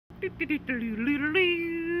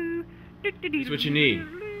Here's what you need: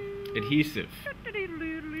 adhesive,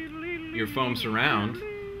 your foam surround,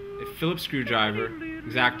 a Phillips screwdriver,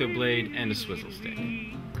 X-Acto blade, and a swizzle stick.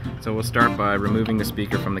 So we'll start by removing the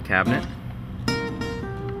speaker from the cabinet.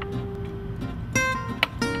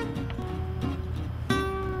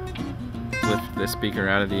 Lift the speaker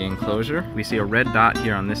out of the enclosure. We see a red dot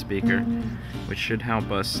here on this speaker, which should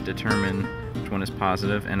help us determine which one is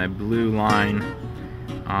positive, and a blue line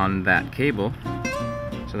on that cable.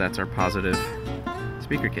 So that's our positive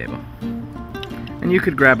speaker cable. And you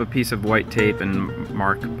could grab a piece of white tape and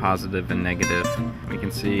mark positive and negative. We can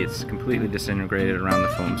see it's completely disintegrated around the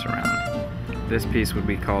foam surround. This piece would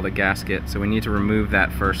be called a gasket, so we need to remove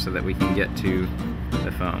that first so that we can get to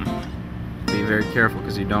the foam. Be very careful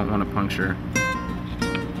because you don't want to puncture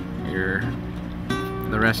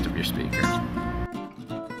the rest of your speaker.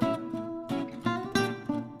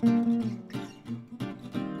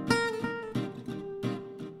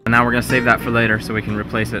 And now we're going to save that for later so we can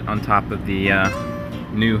replace it on top of the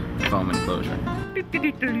new foam enclosure.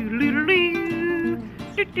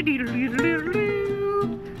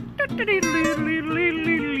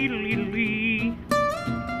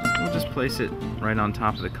 We'll just place it right on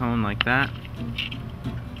top of the cone like that.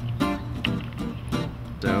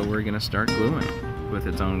 So we're going to start gluing with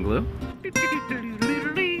its own glue.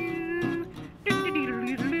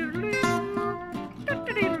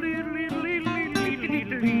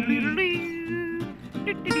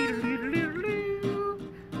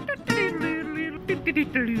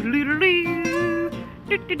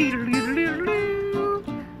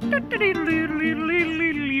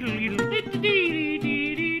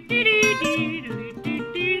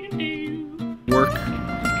 Work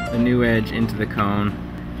the new edge into the cone.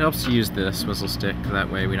 It helps to use the swizzle stick, that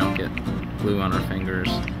way we don't get glue on our fingers.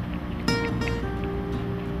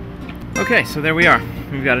 Okay, so there we are.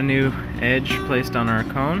 We've got a new edge placed on our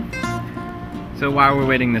cone. So while we're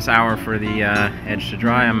waiting this hour for the edge to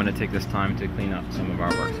dry, I'm going to take this time to clean up some of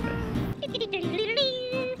our workspace.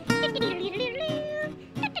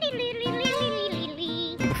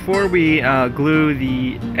 Before we glue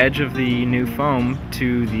the edge of the new foam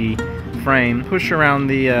to the frame, push around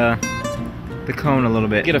the cone a little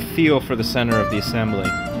bit. Get a feel for the center of the assembly.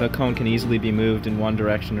 The cone can easily be moved in one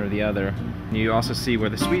direction or the other. You also see where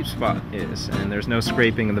the sweep spot is, and there's no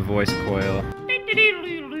scraping of the voice coil.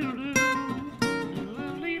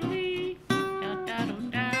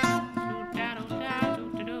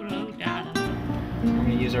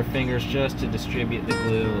 Use our fingers just to distribute the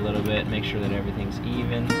glue a little bit, make sure that everything's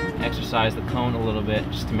even. Exercise the cone a little bit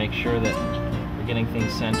just to make sure that we're getting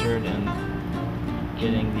things centered and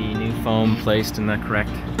getting the new foam placed in the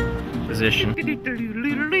correct position.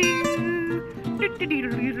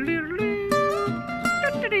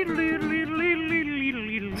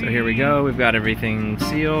 So here we go, we've got everything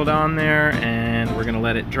sealed on there, and we're going to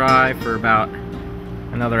let it dry for about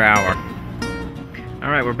another hour.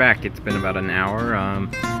 Alright, we're back. It's been about an hour,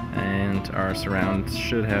 and our surround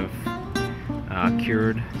should have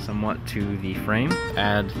cured somewhat to the frame.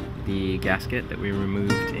 Add the gasket that we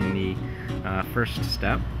removed in the first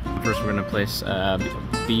step. First we're going to place a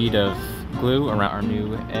bead of glue around our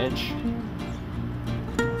new edge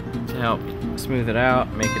to help smooth it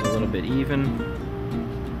out, make it a little bit even.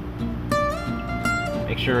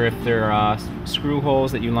 Make sure if there are screw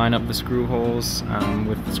holes that you line up the screw holes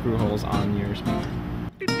with the screw holes on your speaker.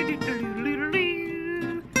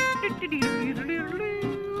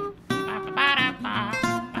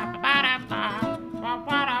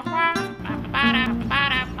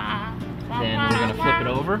 Then we're going to flip it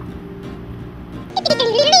over.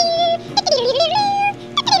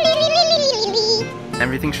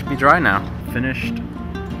 Everything should be dry now. Finished,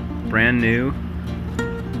 brand new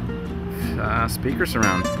speaker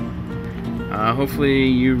surround. Hopefully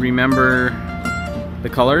you remember the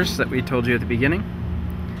colors that we told you at the beginning.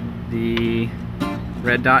 The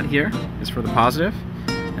red dot here is for the positive,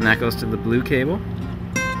 and that goes to the blue cable.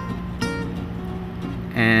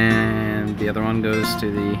 And the other one goes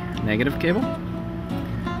to the negative cable.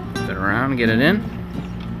 Flip it around, get it in.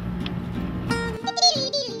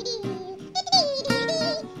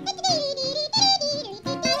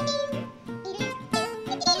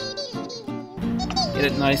 Get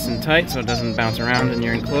it nice and tight so it doesn't bounce around in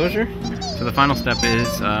your enclosure. So the final step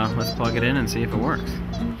is, let's plug it in and see if it works.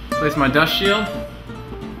 Place my dust shield.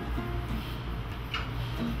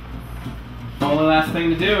 The only last thing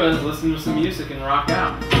to do is listen to some music and rock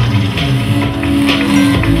out.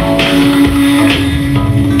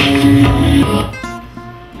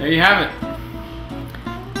 There you have it.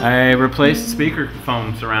 I replaced the speaker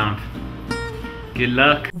foam surround. Good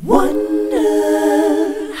luck. Wonder.